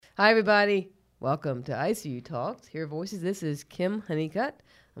Hi, everybody. Welcome to icuTalks. Hear voices. This is Kim Honeycutt.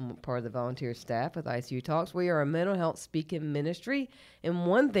 I'm part of the volunteer staff with icuTalks. We are a mental health speaking ministry, and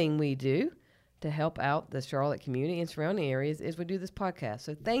one thing we do to help out the Charlotte community and surrounding areas is we do this podcast.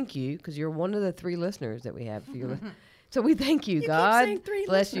 So thank you, because you're one of the 3 listeners that we have. So we thank you, God. Keep saying 3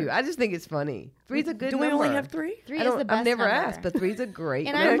 bless listeners. you. I just think it's funny. 3's a good Do number. we only have 3? 3 is the best I've never number. asked, but 3's a great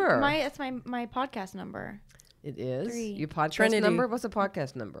and number. That's my podcast number. It is? 3. Your podcast Trinity. number? What's the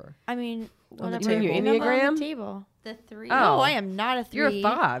podcast number? I mean, On the whatever. table. Your Number on Enneagram? the table. The 3. Oh. No, I am not a 3. You're a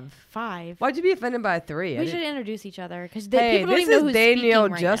 5. 5. Why'd you be offended by a 3? We should introduce each other because Hey, people don't this even know is who's Danielle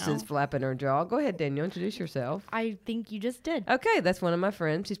speaking right Justice now. flapping her jaw. Go ahead, Danielle. Introduce yourself. I think you just did. Okay, that's one of my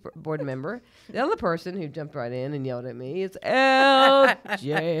friends. She's board member. The other person who jumped right in and yelled at me is LJ.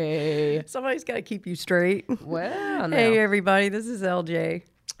 Somebody's got to keep you straight. Well, now. Hey, everybody. This is LJ.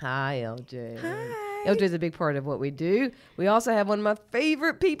 Hi, LJ. Hi. LJ is a big part of what we do. We also have one of my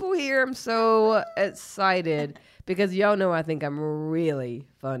favorite people here. I'm so excited because y'all know I think I'm really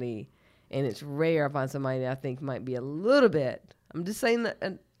funny, and it's rare I find somebody that I think might be a little bit. I'm just saying that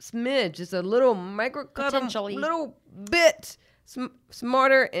a smidge, just a little microcosm, Potentially. little bit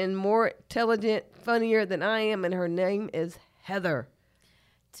smarter and more intelligent, funnier than I am, and her name is Heather.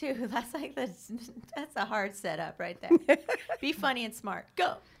 Dude, that's a hard setup right there. Be funny and smart.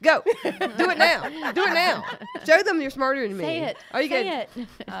 Go. Go. Do it now. Do it now. Show them you're smarter than me. Say it. Are you Say good? it.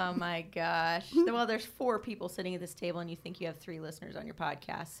 Oh my gosh. Well, there's 4 people sitting at this table, and you think you have 3 listeners on your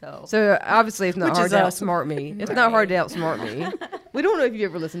podcast. So Obviously it's not Which hard is to us. outsmart me. It's not hard to outsmart me. We don't know if you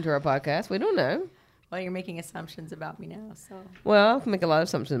ever listened to our podcast. We don't know. well, you're making assumptions about me now. So Well, I can make a lot of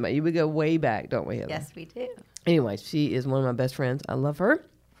assumptions about you. We go way back, don't we, Heather? yes, we do. Anyway, she is one of my best friends. I love her.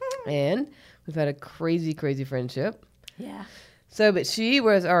 And we've had a crazy, crazy friendship. Yeah. So, but she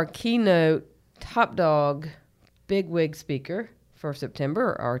was our keynote top dog bigwig speaker for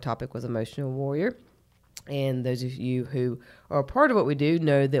September. Our topic was emotional warrior. And those of you who are a part of what we do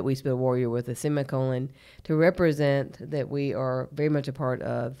know that we spell warrior with a semicolon to represent that we are very much a part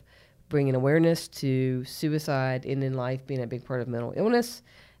of bringing awareness to suicide, ending life being a big part of mental illness.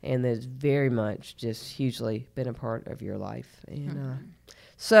 And that's very much just hugely been a part of your life. And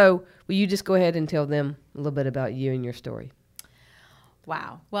so will you just go ahead and tell them a little bit about you and your story?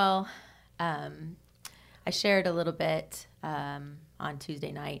 Wow. Well, I shared a little bit on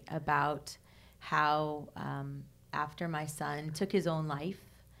Tuesday night about how after my son took his own life,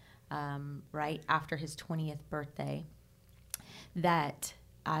 right after his 20th birthday, that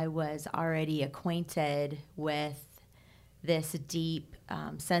I was already acquainted with this deep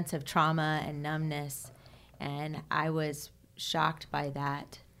sense of trauma and numbness, and I was shocked by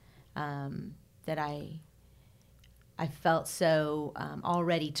that, that I felt so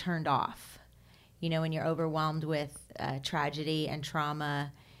already turned off. You know, when you're overwhelmed with tragedy and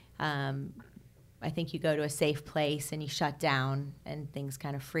trauma, I think you go to a safe place and you shut down and things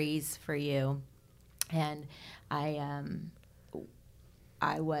kind of freeze for you. And I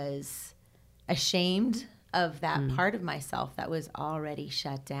was ashamed of that part of myself that was already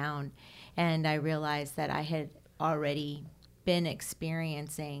shut down. And I realized that I had already been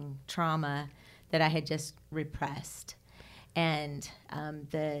experiencing trauma that I had just repressed. And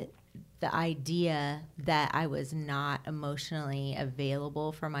the idea that I was not emotionally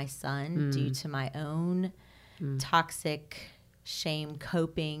available for my son due to my own toxic shame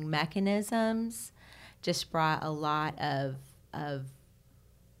coping mechanisms just brought a lot of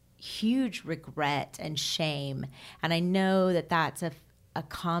huge regret and shame. And I know that that's a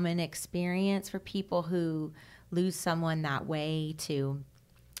common experience for people who lose someone that way, to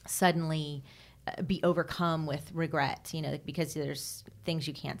suddenly be overcome with regret, you know, because there's things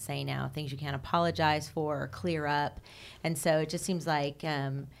you can't say now, things you can't apologize for or clear up. And so it just seems like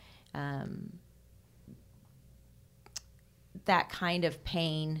that kind of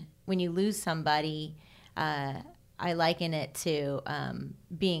pain, when you lose somebody, I liken it to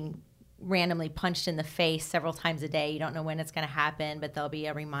being randomly punched in the face several times a day. You don't know when it's going to happen, but there'll be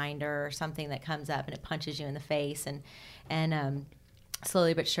a reminder or something that comes up and it punches you in the face. And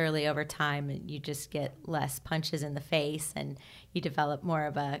slowly but surely over time, you just get less punches in the face and you develop more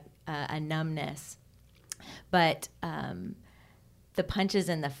of a numbness. But the punches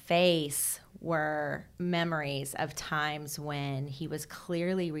in the face were memories of times when he was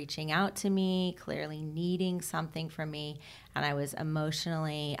clearly reaching out to me, clearly needing something from me, and I was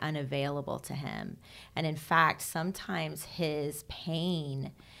emotionally unavailable to him. And in fact, sometimes his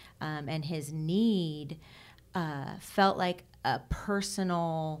pain and his need felt like a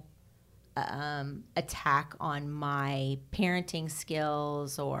personal attack on my parenting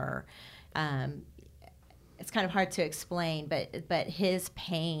skills, or it's kind of hard to explain, but his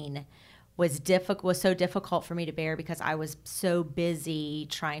pain was so difficult for me to bear because I was so busy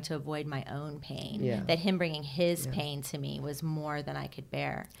trying to avoid my own pain, that him bringing his pain to me was more than I could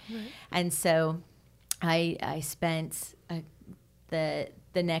bear. Right. And so I spent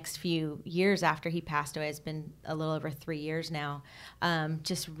the next few years after he passed away, it's been a little over 3 years now,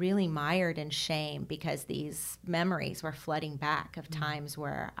 just really mired in shame because these memories were flooding back of times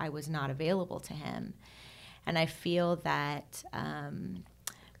where I was not available to him. And I feel that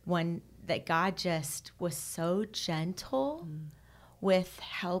that God just was so gentle with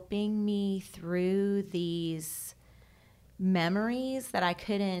helping me through these memories that I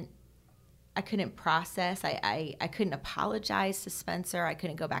couldn't process. I couldn't apologize to Spencer. I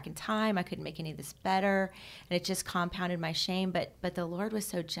couldn't go back in time. I couldn't make any of this better. And it just compounded my shame. But the Lord was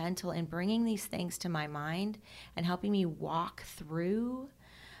so gentle in bringing these things to my mind and helping me walk through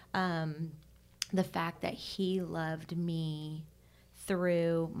the fact that he loved me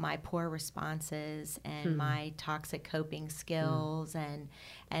through my poor responses and my toxic coping skills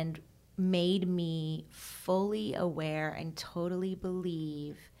and made me fully aware and totally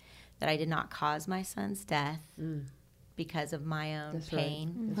believe that I did not cause my son's death because of my own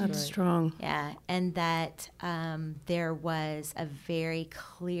pain. That's strong. Yeah, and that there was a very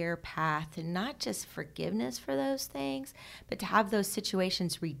clear path to not just forgiveness for those things, but to have those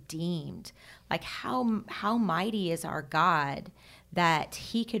situations redeemed. Like how mighty is our God that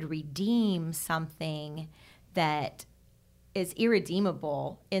he could redeem something that is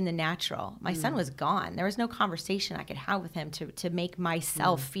irredeemable in the natural. My son was gone. There was no conversation I could have with him to make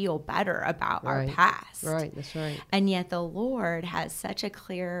myself feel better about our past. Right, that's right. And yet the Lord has such a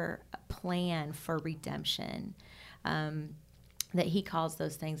clear plan for redemption that he calls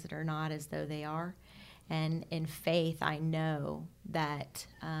those things that are not as though they are. And in faith, I know that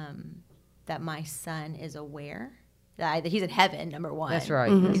that my son is aware that he's in heaven, number one. That's right.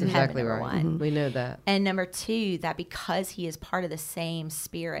 He's That's in exactly heaven, right. number one. We know that. And number two, that because he is part of the same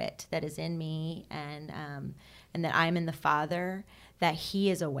spirit that is in me and that I'm in the Father, that he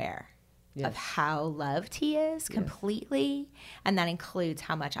is aware of how loved he is completely. And that includes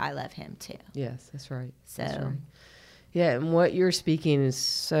how much I love him too. Yes, that's right. So, that's right. Yeah, and what you're speaking is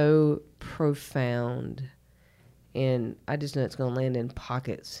so profound. And I just know it's going to land in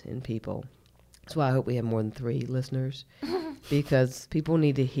pockets in people. That's why I hope we have more than 3 listeners, because people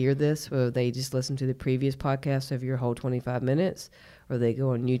need to hear this, whether they just listen to the previous podcast of your whole 25 minutes, or they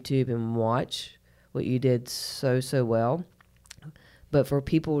go on YouTube and watch what you did so well. But for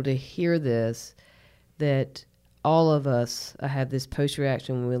people to hear this, that all of us have this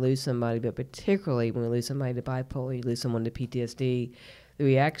post-reaction when we lose somebody, but particularly when we lose somebody to bipolar, you lose someone to PTSD, the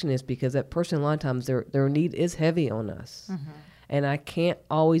reaction is because that person, a lot of times, their need is heavy on us. Mm-hmm. And I can't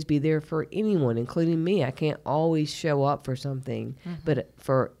always be there for anyone, including me. I can't always show up for something, but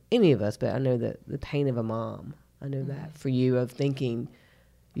for any of us. But I know that the pain of a mom, I know that for you, of thinking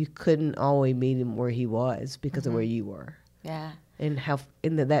you couldn't always meet him where he was because of where you were. Yeah. And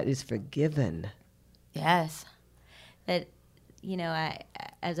that is forgiven. Yes. That,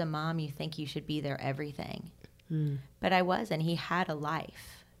 as a mom, you think you should be their everything. But I wasn't. He had a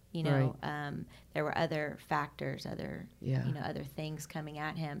life. There were other factors, other things coming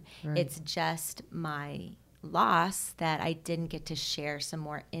at him. Right. It's just my loss that I didn't get to share some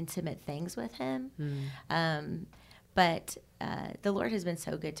more intimate things with him. But the Lord has been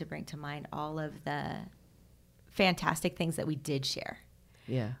so good to bring to mind all of the fantastic things that we did share.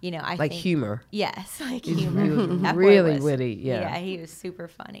 Yeah. I think humor. Yes, like humor. He was really witty. Yeah, he was super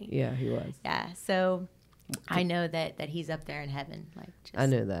funny. Yeah, he was. Yeah, so I know that he's up there in heaven. I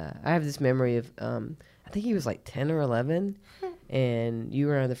know that. I have this memory of, I think he was like 10 or 11, and you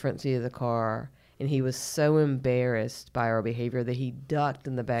were on the front seat of the car, and he was so embarrassed by our behavior that he ducked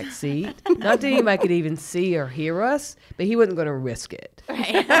in the back seat. Not that anybody could even see or hear us, but he wasn't going to risk it. Right.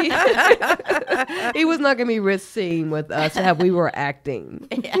 He was not going to be risk seeing with us how we were acting.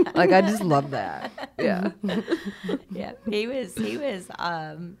 Yeah. I just love that. Yeah. Yeah. He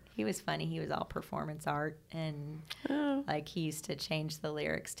was funny. He was all performance art, and he used to change the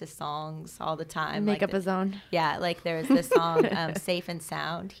lyrics to songs all the time. Make up his own. Yeah, there was this song, Safe and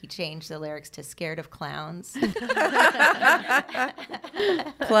Sound. He changed the lyrics to Scared of Clowns.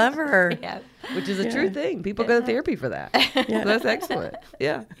 Clever. Yeah. Which is a true thing. People go to therapy for that. So that's excellent.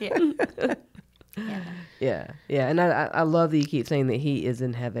 Yeah. Yeah. And I love that you keep saying that he is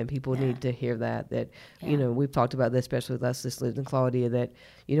in heaven. People need to hear that we've talked about this, especially with us, this losing Claudia, that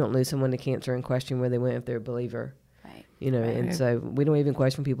you don't lose someone to cancer and question where they went if they're a believer. Right. And so we don't even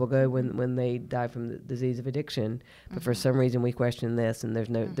question people go when they die from the disease of addiction. But for some reason we question this, and there's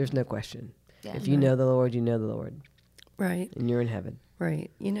no question. Yeah. If you know the Lord, you know the Lord, Right. and you're in heaven.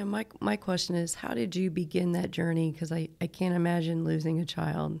 Right. You know, my question is, how did you begin that journey? Because I can't imagine losing a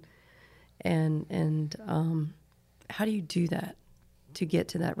child. And how do you do that to get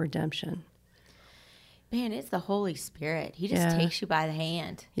to that redemption? Man, it's the Holy Spirit. He just takes you by the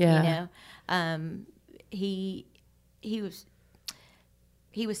hand. Yeah. You know, he was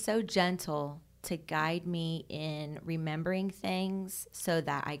so gentle to guide me in remembering things so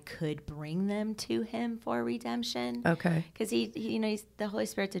that I could bring them to him for redemption. Okay. Because he's the Holy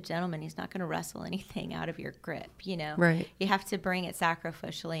Spirit's a gentleman. He's not going to wrestle anything out of your grip. You know, Right. You have to bring it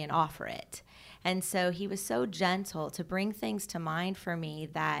sacrificially and offer it. And so he was so gentle to bring things to mind for me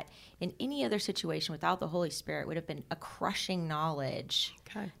that in any other situation without the Holy Spirit would have been a crushing knowledge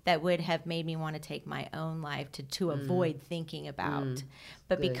Okay. that would have made me want to take my own life to avoid thinking about.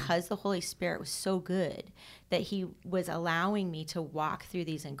 But Good. because the Holy Spirit was so good that he was allowing me to walk through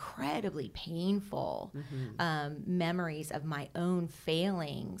these incredibly painful memories of my own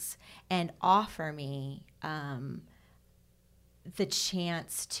failings and offer me the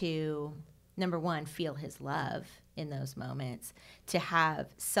chance to, number one, feel his love in those moments, to have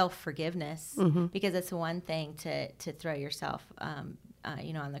self-forgiveness, because it's one thing to throw yourself, on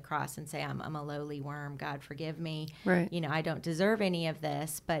the cross and say, I'm a lowly worm, God forgive me. Right. You know, I don't deserve any of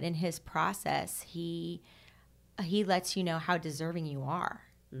this. But in his process, he lets you know how deserving you are.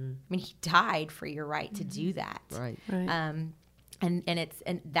 I mean, he died for your right to do that. Right. Right.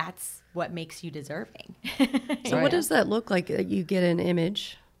 And that's what makes you deserving. So Right. what does that look like? You get an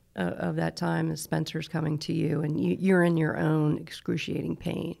image of that time as Spencer's coming to you, and you're in your own excruciating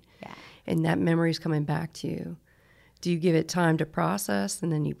pain. Yeah. And that memory's coming back to you. Do you give it time to process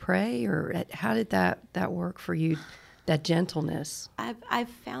and then you pray? Or how did that work for you, that gentleness? I've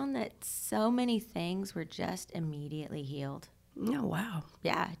found that so many things were just immediately healed. Oh, wow.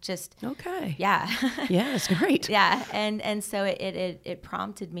 Yeah, just Okay. yeah. Yeah, that's great. Yeah, and so it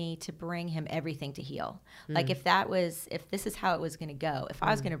prompted me to bring him everything to heal. Like if this is how it was going to go, if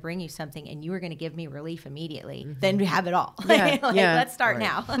I was going to bring you something and you were going to give me relief immediately, then we have it all. Yeah, yeah. Let's start Right.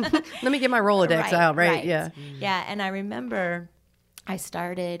 now. Let me get my Rolodex out, right? Yeah. Yeah, and I remember I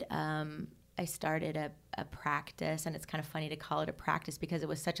started a practice, and it's kind of funny to call it a practice because it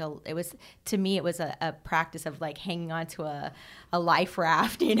was to me it was a practice of like hanging onto a life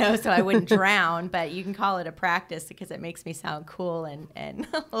raft, so I wouldn't drown, but you can call it a practice because it makes me sound cool and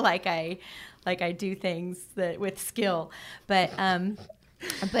like I do things that with skill.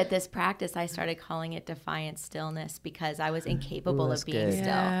 But this practice, I started calling it defiant stillness because I was incapable that's of being good. still.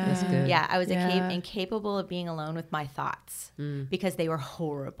 Yeah. That's good. Yeah, I was Yeah. incapable of being alone with my thoughts because they were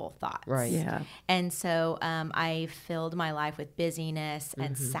horrible thoughts. Right. Yeah. And so I filled my life with busyness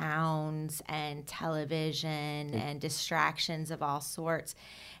and sounds and television and distractions of all sorts.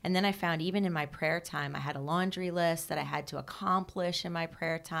 And then I found even in my prayer time, I had a laundry list that I had to accomplish in my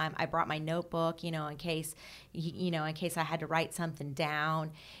prayer time. I brought my notebook, in case I had to write something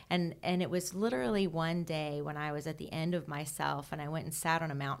down. And it was literally one day when I was at the end of myself and I went and sat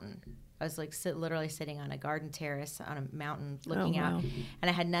on a mountain. I was like literally sitting on a garden terrace on a mountain looking out, wow. and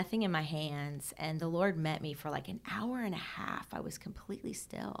I had nothing in my hands. And the Lord met me for like an hour and a half. I was completely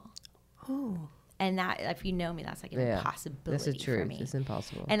still. Oh. And that, if you know me, that's like an impossibility That's the for truth. me. It's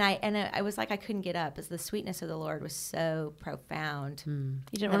impossible. And I was like, I couldn't get up. As the sweetness of the Lord was so profound. You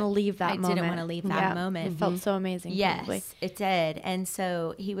didn't want to leave that I moment. didn't want to leave that moment. It felt so amazing. Yes, probably. it did. And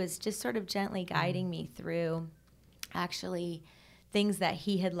so he was just sort of gently guiding me through actually things that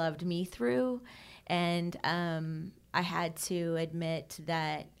he had loved me through. And I had to admit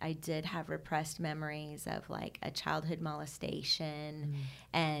that I did have repressed memories of like a childhood molestation.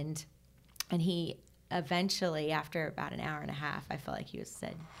 And he eventually, after about an hour and a half, I felt like he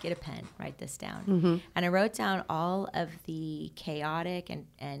said, get a pen, write this down. And I wrote down all of the chaotic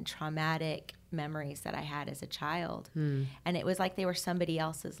and traumatic memories that I had as a child. And it was like they were somebody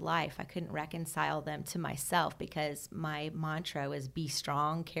else's life. I couldn't reconcile them to myself because my mantra was be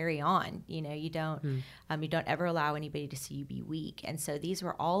strong, carry on. You don't ever allow anybody to see you be weak. And so these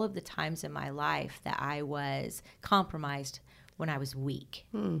were all of the times in my life that I was compromised when I was weak.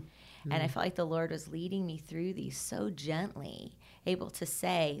 And I felt like the Lord was leading me through these so gently, able to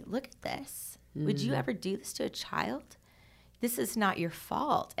say, look at this. Would you ever do this to a child? This is not your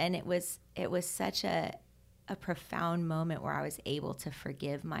fault. And it was such a profound moment where I was able to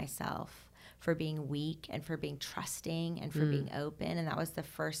forgive myself for being weak and for being trusting and for being open. And that was the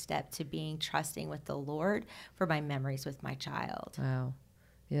first step to being trusting with the Lord for my memories with my child. Wow.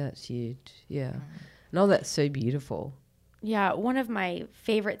 Yeah, it's huge. Yeah. And all that's so beautiful. Yeah, one of my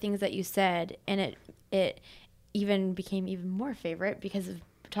favorite things that you said, and it even became even more favorite because of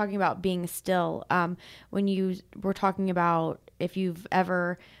talking about being still, when you were talking about if you've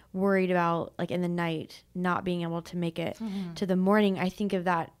ever worried about like in the night not being able to make it to the morning, I think of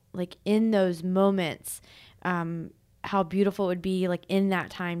that like in those moments, how beautiful it would be like in that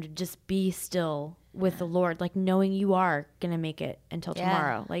time to just be still with the Lord, like knowing you are gonna make it until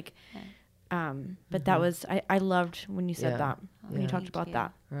tomorrow. Like, but that was I loved when you said that when you talked about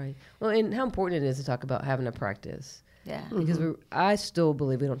that. Right. Well, and how important it is to talk about having a practice. Yeah. Because I still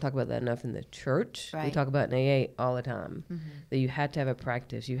believe we don't talk about that enough in the church. Right. We talk about in AA all the time that you have to have a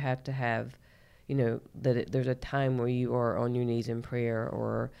practice. You have to have, there's a time where you are on your knees in prayer,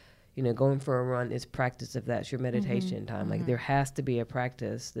 or, going for a run is practice if that's your meditation time. Like there has to be a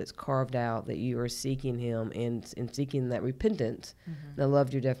practice that's carved out that you are seeking Him and seeking that repentance. And I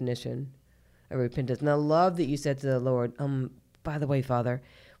loved your definition of repentance. And I love that you said to the Lord, by the way, Father,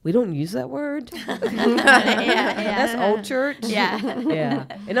 we don't use that word. That's old church. Yeah.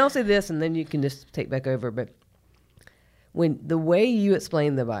 And I'll say this, and then you can just take back over. But when the way you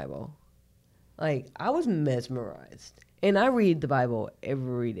explain the Bible, like I was mesmerized. And I read the Bible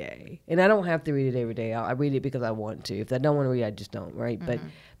every day. And I don't have to read it every day. I read it because I want to. If I don't want to read, I just don't, right?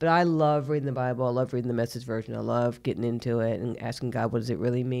 But I love reading the Bible. I love reading the Message version. I love getting into it and asking God, what does it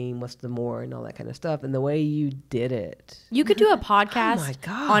really mean? What's the more? And all that kind of stuff. And the way you did it. You could do a podcast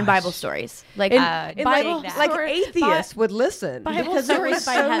on Bible stories. Like Bible like atheists would listen. Bible stories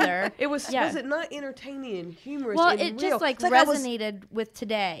by Heather. It was it not entertaining and humorous Well, and it real? just like resonated with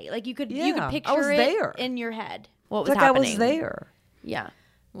today. Like you could picture it in your head. What was happening? I was there. Yeah.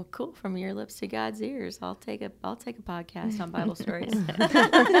 Well, cool. From your lips to God's ears. I'll take a podcast on Bible stories.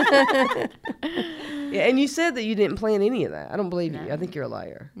 Yeah, and you said that you didn't plan any of that. I don't believe you. I think you're a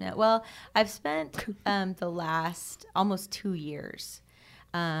liar. No. Well, I've spent the last almost 2 years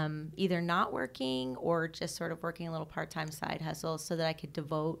either not working or just sort of working a little part-time side hustle so that I could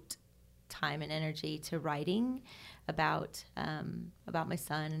devote time and energy to writing about my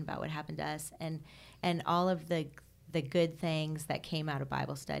son and about what happened to us and all of the good things that came out of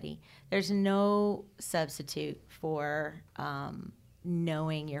Bible study. There's no substitute for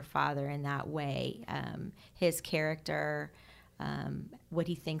knowing your Father in that way. His character, what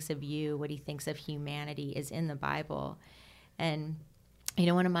He thinks of you, what He thinks of humanity is in the Bible. And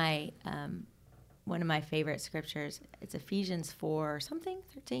one of my favorite scriptures, it's Ephesians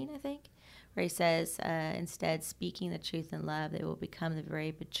 4:13, I think, where He says, instead, speaking the truth in love, they will become the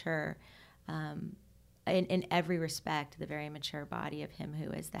very mature, in every respect, the very mature body of Him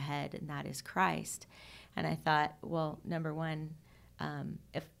who is the head, and that is Christ. And I thought, well, number one,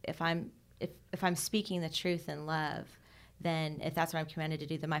 if I'm speaking the truth in love, then if that's what I'm commanded to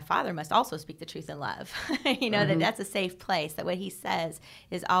do, then my Father must also speak the truth in love. That's a safe place, that what He says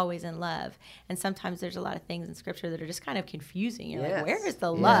is always in love. And sometimes there's a lot of things in Scripture that are just kind of confusing. You're like, where is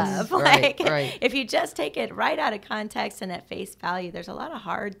the love? Right. If you just take it right out of context and at face value, there's a lot of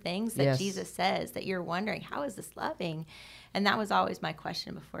hard things that Jesus says that you're wondering, how is this loving? And that was always my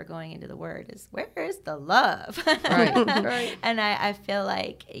question before going into the Word is, where is the love? Right. And I feel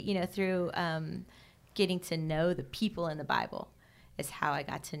like, through getting to know the people in the Bible is how I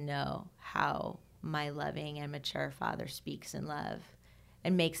got to know how my loving and mature Father speaks in love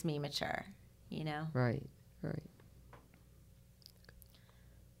and makes me mature, Right.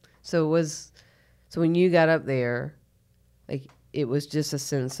 So when you got up there, like it was just a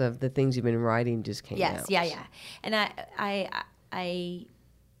sense of the things you've been writing just came out. Yes, yeah. And I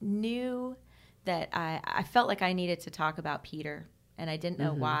knew that I felt like I needed to talk about Peter. And I didn't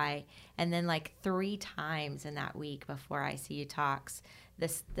know why. And then like 3 times in that week before icuTalks,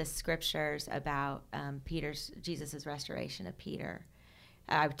 the scriptures about Jesus' restoration of Peter.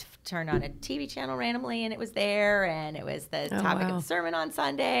 I turned on a TV channel randomly, and it was there, and it was the topic of the sermon on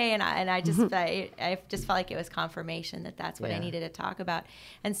Sunday, and I just I just felt like it was confirmation that that's what I needed to talk about.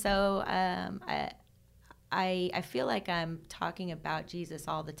 And so I feel like I'm talking about Jesus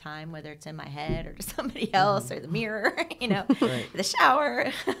all the time, whether it's in my head or to somebody else or the mirror, the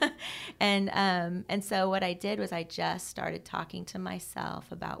shower. And so what I did was I just started talking to myself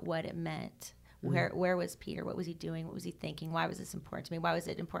about what it meant. Where was Peter? What was he doing? What was he thinking? Why was this important to me? Why was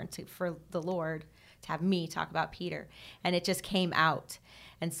it important for the Lord to have me talk about Peter? And it just came out.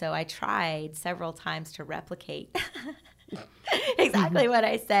 And so I tried several times to replicate exactly what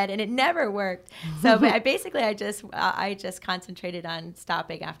I said, and it never worked. So I just concentrated on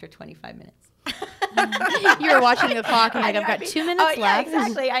stopping after 25 minutes. You were watching the clock and I've got 2 minutes left.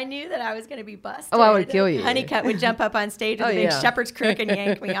 Exactly. I knew that I was going to be busted. Oh, I would kill you. Honeycutt would jump up on stage with a big shepherd's crook and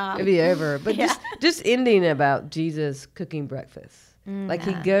yank me off. It'd be over. But just ending about Jesus cooking breakfast. Like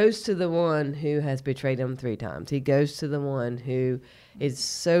he goes to the one who has betrayed him 3 times. He goes to the one who is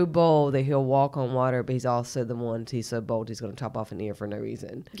so bold that he'll walk on water, but he's also the one he's so bold he's going to chop off an ear for no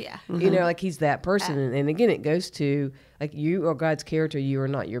reason. Yeah. You know, like he's that person. And again, it goes to like you are God's character, you are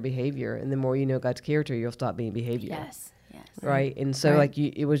not your behavior. And the more you know God's character, you'll stop being behavior. Yes. Right. And so like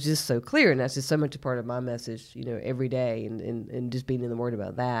it was just so clear. And that's just so much a part of my message, you know, every day and just being in the word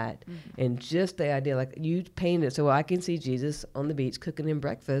about that. And just the idea, like you painted it so I can see Jesus on the beach cooking him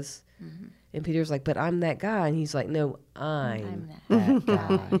breakfast. And Peter's like, but I'm that guy. And he's like, no, I'm that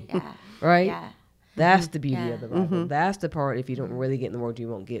guy. Right? Yeah. That's the beauty of the Bible. That's the part, if you don't really get in the word, you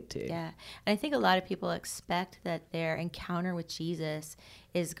won't get to. Yeah. And I think a lot of people expect that their encounter with Jesus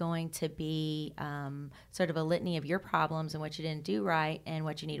is going to be sort of a litany of your problems and what you didn't do right and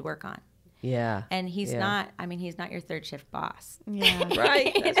what you need to work on. Yeah. And he's not, I mean, he's not your third shift boss. Yeah.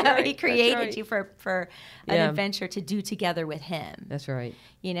 Right. He created you for an adventure to do together with him. That's right.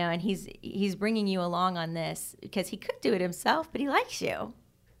 You know, and he's bringing you along on this because he could do it himself, but he likes you.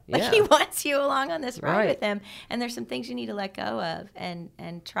 Like he wants you along on this ride with him. And there's some things you need to let go of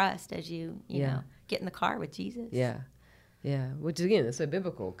and trust as you know, get in the car with Jesus. Yeah. Yeah. Which again, it's so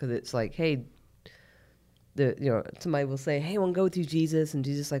biblical because it's like, hey, somebody will say, hey, I want to go with you, Jesus. And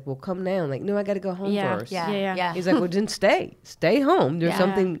Jesus like, well, come now. I'm like, no, I got to go home first. Yeah. He's like, well, then stay home. There's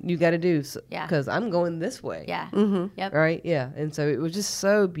something you got to do because I'm going this way. Yeah. Yep. Right. Yeah. And so it was just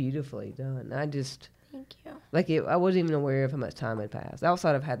so beautifully done. Thank you. Like I wasn't even aware of how much time had passed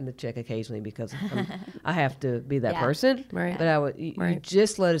outside of having to check occasionally because I have to be that person. Right. But you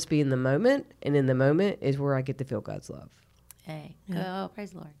just let us be in the moment, and in the moment is where I get to feel God's love. Hey, oh,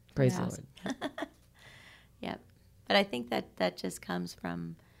 praise the Lord. Praise the Lord. Yep. But I think that just comes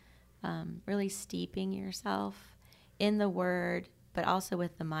from really steeping yourself in the Word, but also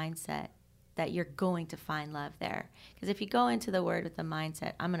with the mindset that you're going to find love there. Because if you go into the Word with the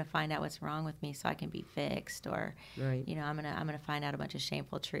mindset, I'm going to find out what's wrong with me so I can be fixed, or you know, I'm gonna find out a bunch of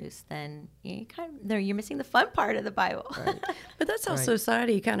shameful truths, then you're missing the fun part of the Bible. Right. But that's how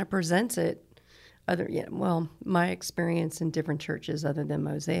society kind of presents it. My experience in different churches other than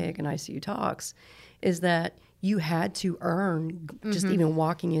Mosaic and icuTalks is that you had to earn just even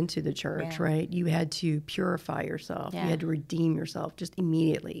walking into the church, right? You had to purify yourself. You had to redeem yourself just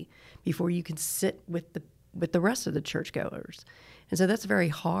immediately before you could sit with the rest of the churchgoers. And so that's very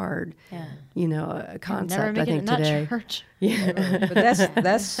hard, a concept, I think, today. Church. Yeah. But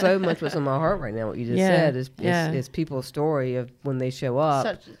that's so much what's on my heart right now, what you just said, is people's story of when they show up.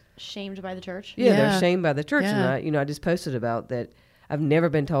 Such shamed by the church. Yeah, they're shamed by the church. And I just posted about that. I've never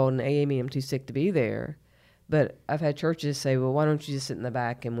been told in AA meeting I'm too sick to be there. But I've had churches say, well, why don't you just sit in the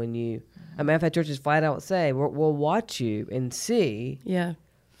back? And I've had churches flat out say, we'll watch you and see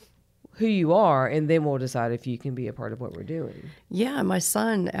who you are, and then we'll decide if you can be a part of what we're doing. Yeah, my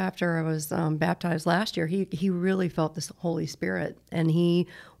son, after I was baptized last year, he really felt the Holy Spirit, and he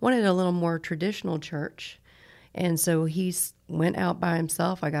wanted a little more traditional church. And so he went out by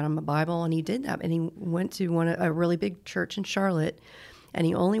himself. I got him a Bible, and he did that. And he went to a really big church in Charlotte, and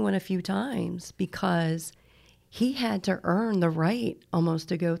he only went a few times because he had to earn the right almost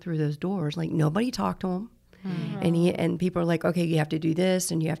to go through those doors. Like nobody talked to him. And people are like, okay, you have to do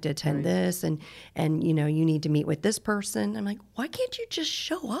this and you have to attend this and you need to meet with this person. I'm like, why can't you just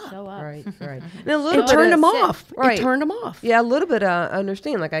show up? Right. And it turned him off. Right. It turned him off. Yeah, a little bit. I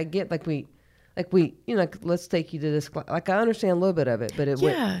understand. Like I get, let's take you to this class. Like I understand a little bit of it,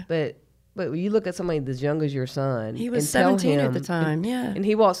 but but when you look at somebody as young as your son, he was 17 at the time, and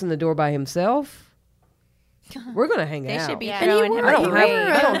he walks in the door by himself. We're gonna hang out. They should be throwing him.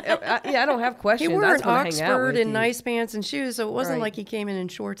 I don't have questions. He wore an Oxford and nice pants and shoes, so it wasn't like he came in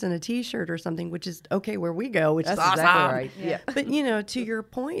shorts and a T-shirt or something, which is okay where we go, which is awesome. Exactly right. Yeah. But to your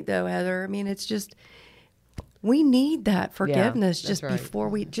point though, Heather, I mean, it's just we need that forgiveness before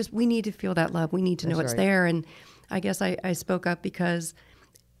we need to feel that love. We need to know it's there. And I guess I spoke up because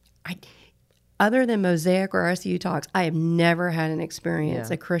other than Mosaic or icuTalks, I have never had an experience,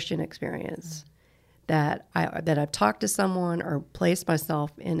 a Christian experience, that I've talked to someone or placed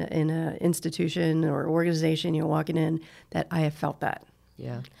myself in an institution or organization, walking in, that I have felt that.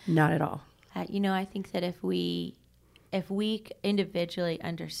 Yeah. Not at all. I think that if we individually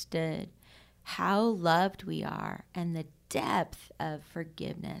understood how loved we are and the depth of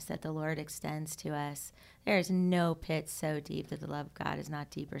forgiveness that the Lord extends to us, there is no pit so deep that the love of God is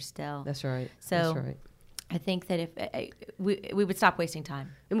not deeper still. That's right. So that's right. I think that if we would stop wasting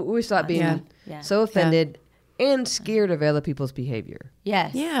time. And we stop being so offended and scared of other people's behavior.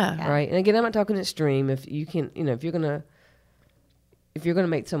 Yes. Yeah. Right. And again, I'm not talking extreme. If you can, if you're gonna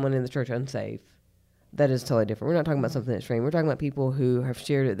make someone in the church unsafe, that is totally different. We're not talking about something extreme. We're talking about people who have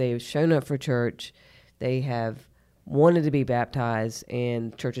shared it. They've shown up for church. They have wanted to be baptized,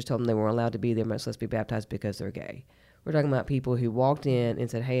 and churches told them they weren't allowed to be there, much less be baptized because they're gay. We're talking about people who walked in and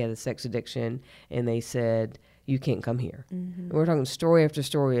said, hey, I had a sex addiction, and they said, you can't come here. And we're talking story after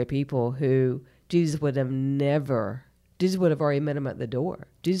story of people who Jesus would have already met them at the door.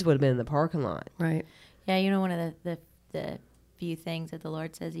 Jesus would have been in the parking lot. Right. Yeah, you know, one of the few things that the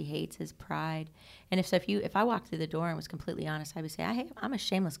Lord says he hates is pride. And if I walked through the door and was completely honest, I would say, I'm a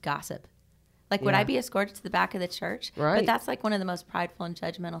shameless gossip. Like, would I be escorted to the back of the church? Right. But that's like one of the most prideful and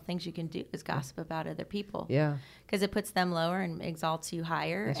judgmental things you can do is gossip about other people. Yeah. Because it puts them lower and exalts you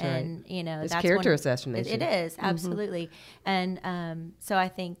higher. That's and, right. you know, It's that's character assassination. It is, absolutely. And so I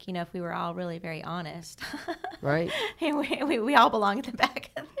think, you know, if we were all really very honest, Right. and we all belong at the back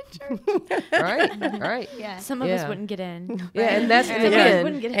of the church. Right. Yeah. Some of us wouldn't get in. Yeah, and that's and Some of us again,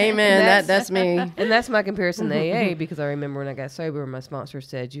 wouldn't get in. Amen. That's me. and that's my comparison to AA, because I remember when I got sober, my sponsor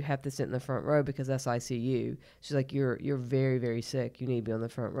said, you have to sit in the front row because that's ICU. She's like, you're very, very sick. You need to be on the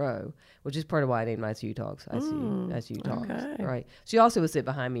front row, which is part of why I named my icuTalks. icuTalks. Okay. Right. She also would sit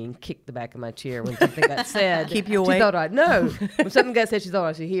behind me and kick the back of my chair when something got said. Keep you She awake? thought no. When something got said, she thought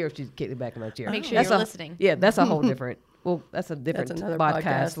I should hear. She'd kick the back of my chair. Make sure That's you're a- listening. Yeah, that's a whole different. Well, that's a different another podcast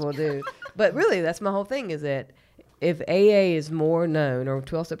podcast. we'll do. But really, that's my whole thing is that if AA is more known, or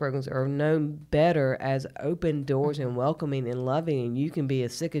 12-step programs are known better as open doors and welcoming and loving, and you can be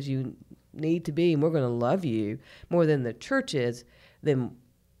as sick as you need to be, and we're going to love you more than the church is, then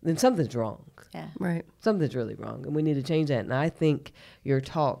something's wrong. Yeah. Right. Something's really wrong, and we need to change that. And I think your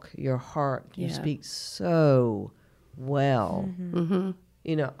talk, your heart, you Yeah. speak so well. Mm-hmm.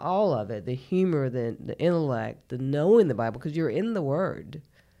 You know, all of it, the humor, the intellect, the knowing the Bible, because you're in the Word.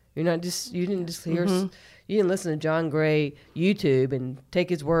 You're not just, you didn't just hear, you didn't listen to John Gray YouTube and take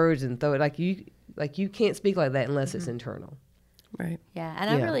his words and throw it like you can't speak like that unless it's internal. Right. Yeah, and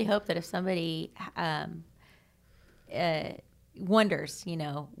I Yeah. really hope that if somebody wonders, you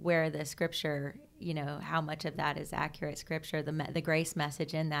know, where the scripture, you know, how much of that is accurate scripture, the grace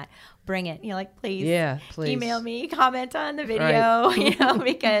message in that, bring it, you know, like please, Please. email me, comment on the video, Right. you know,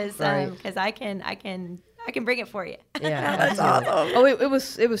 because Right. I can bring it for you. Yeah, That's absolutely. awesome.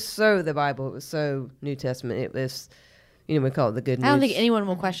 Oh, it was so the Bible. It was so New Testament. It was, you know, we call it the good news. I don't think anyone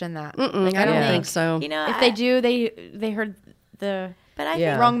will question that. Mm-mm, I don't Yeah. think so. You know, If they do, they heard the but I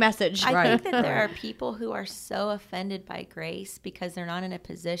Yeah. think wrong message. I Right. think that there are people who are so offended by grace because they're not in a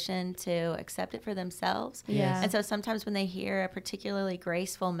position to accept it for themselves. Yeah. And so sometimes when they hear a particularly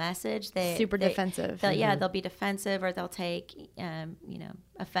graceful message, Super defensive. They'll be defensive, or they'll take, you know,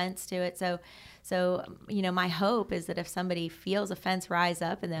 offense to it. So, you know, my hope is that if somebody feels offense rise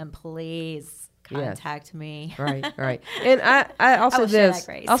up in them, please contact me. Right. And I also will share this, that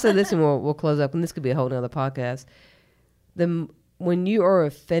grace. also this, and we'll close up, and this could be a whole nother podcast. When you are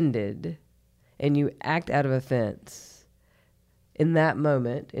offended and you act out of offense in that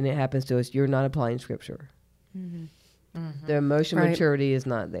moment, and it happens to us, you're not applying scripture. The emotional Right. maturity is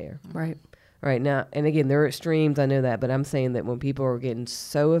not there. Right. Right now, and again, there are extremes, I know that, but I'm saying that when people are getting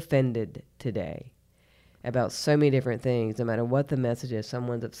so offended today about so many different things, no matter what the message is,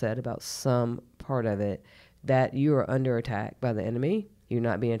 someone's upset about some part of it, that you are under attack by the enemy. You're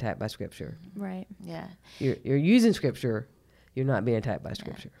not being attacked by scripture. Right. Yeah. You're using scripture. You're not being attacked by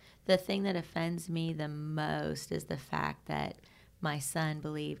scripture. The thing that offends me the most is the fact that my son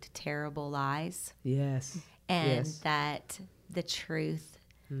believed terrible lies, Yes. and Yes. that the truth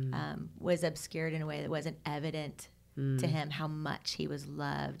was obscured in a way that wasn't evident to him, how much he was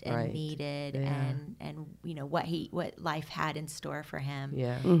loved and Right. needed, Yeah. and you know what life had in store for him.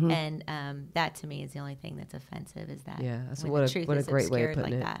 Yeah. And that to me is the only thing that's offensive, is that Yeah, that's when what the a- truth what a is great way of obscured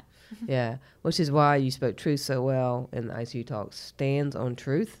putting like it. that. Yeah. Which is why you spoke truth so well in the icuTalks. Stands on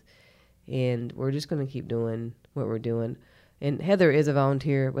truth. And we're just going to keep doing what we're doing. And Heather is a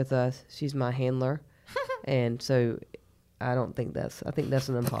volunteer with us. She's my handler. And so I think that's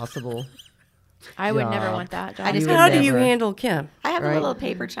an impossible. I would never job. want that job. I just You would How do you never. handle Kim? I have Right. a little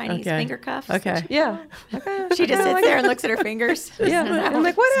paper Chinese Okay. finger cuff. Okay. Yeah. She just sits there and looks at her fingers. Yeah. And I I'm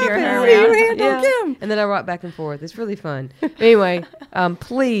like, what steer happened? her How do you around. handle Kim? And then I rock back and forth. It's really fun. Anyway,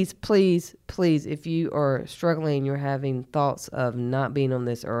 please, if you are struggling, you're having thoughts of not being on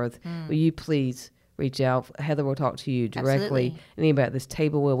this earth, will you please reach out? Heather will talk to you directly. Absolutely. Anybody at this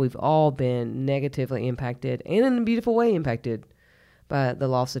table will. We've all been negatively impacted, and in a beautiful way impacted by the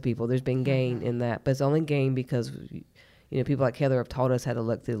loss of people. There's been gain in that, but it's only gain because, you know, people like Heather have taught us how to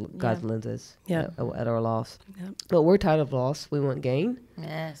look through God's lenses Yeah. at our loss. Yep. But we're tired of loss. We want gain.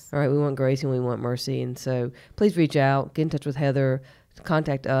 Yes. All right, we want grace and we want mercy. And so please reach out, get in touch with Heather,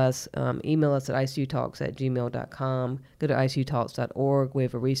 contact us. Email us at icuTalks@gmail.com. Go to icuTalks.org. We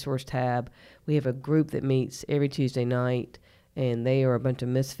have a resource tab. We have a group that meets every Tuesday night, and they are a bunch of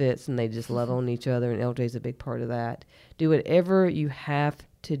misfits, and they just love on each other, and LJ's a big part of that. Do whatever you have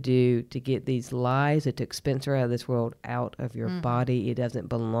to do to get these lies that took Spencer out of this world out of your body. It doesn't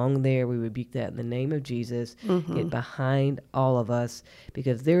belong there. We rebuke that in the name of Jesus. Get behind all of us,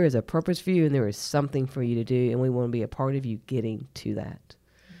 because there is a purpose for you and there is something for you to do, and we want to be a part of you getting to that.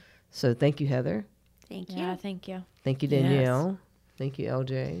 So thank you, Heather. Thank you. Yeah, thank you. Thank you, Danielle. Thank you,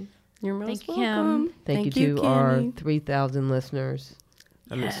 LJ. You're most Thank you, welcome. Kim. Thank you to Kenny. our 3,000 listeners.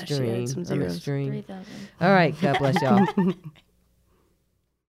 I'm Yeah, she had extreme. some I'm zeros. extreme. 3,000. All right. God bless y'all.